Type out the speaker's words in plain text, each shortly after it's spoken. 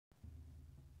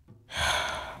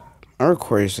My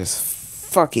recorder is just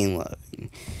fucking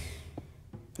loving.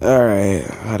 Alright,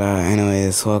 but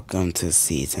anyways, welcome to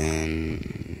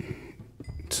season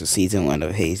 1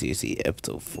 of HazeUHC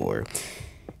Episode 4.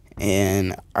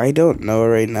 And I don't know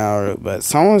right now, but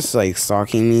someone's like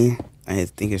stalking me. I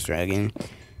think it's Dragon.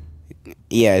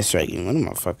 Yeah, it's Dragon. What am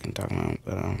I fucking talking about?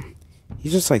 But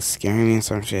he's just like scaring me and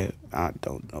some shit. I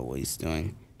don't know what he's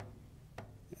doing.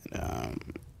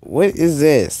 What is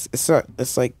this? It's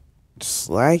like just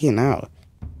lagging out.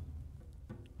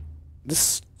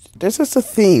 There's just a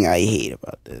thing I hate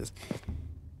about this.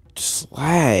 Just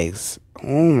lags.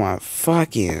 Oh my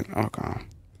fucking. Okay.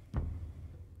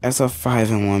 That's a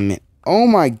 5 in 1 minute. Oh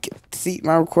my god. See,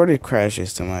 my recorder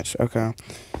crashes too much. Okay.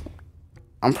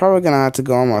 I'm probably gonna have to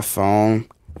go on my phone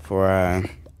for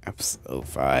episode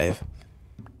 5.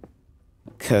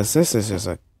 Cause this is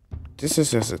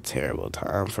just a terrible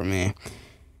time for me.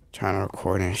 Trying to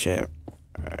record and shit.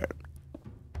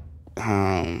 My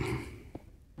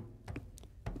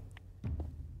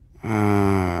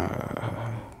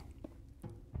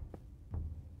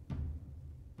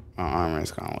armor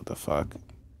is gone. What the fuck?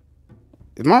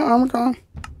 Is my armor gone?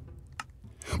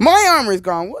 My armor is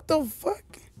gone. What the fuck?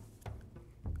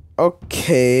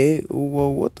 Okay.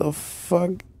 Well, what the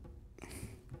fuck?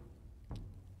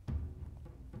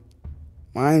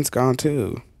 Mine's gone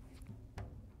too.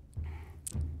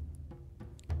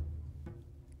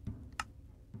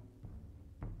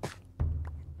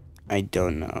 I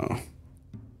don't know.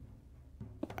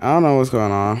 I don't know what's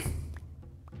going on.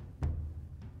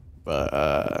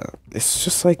 But, it's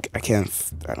just like, I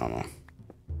don't know.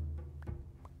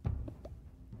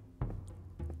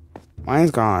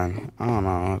 Mine's gone. I don't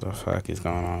know what the fuck is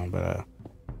going on, but,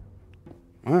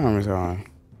 my armor's gone.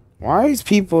 Why is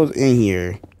people in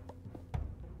here?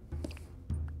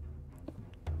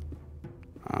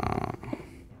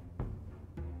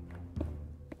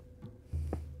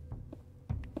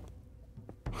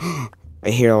 I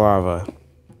hear lava.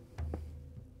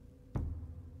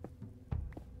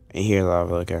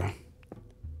 Okay.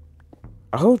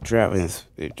 I hope Dragon's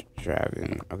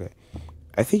okay.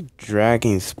 I think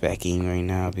Dragon's specking right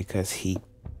now because he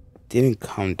didn't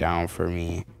come down for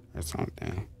me or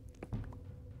something.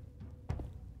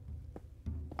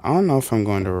 I don't know if I'm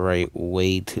going the right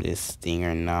way to this thing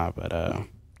or not, but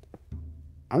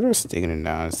I'm just sticking it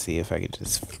down to see if I could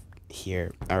just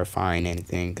hear or find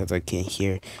anything because I can't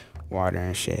hear water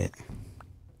and shit.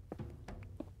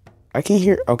 I can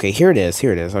hear. Okay, here it is.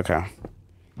 Okay.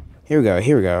 Here we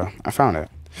go. I found it.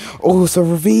 Oh, it's a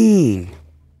ravine.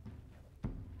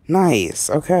 Nice.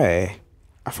 Okay.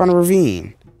 I found a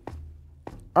ravine.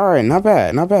 Alright, not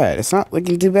bad. It's not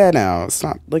looking too bad now.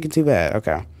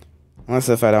 Okay. Unless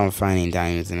if I don't find any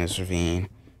diamonds in this ravine.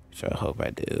 Which I hope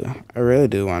I do. I really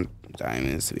do want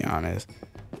diamonds, to be honest.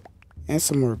 And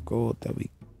some more gold that we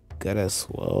got as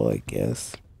well, I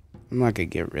guess. I'm not gonna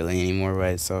get really any more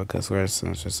right, so because it's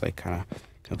just like kind of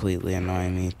completely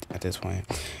annoying me at this point.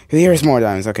 Here's more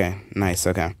diamonds. Okay, nice.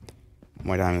 Okay,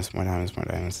 more diamonds.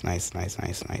 Nice.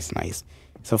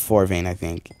 So 4 vein, I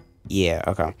think. Yeah.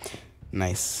 Okay.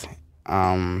 Nice.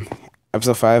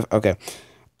 Episode 5. Okay.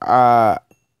 I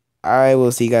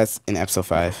will see you guys in episode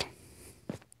 5.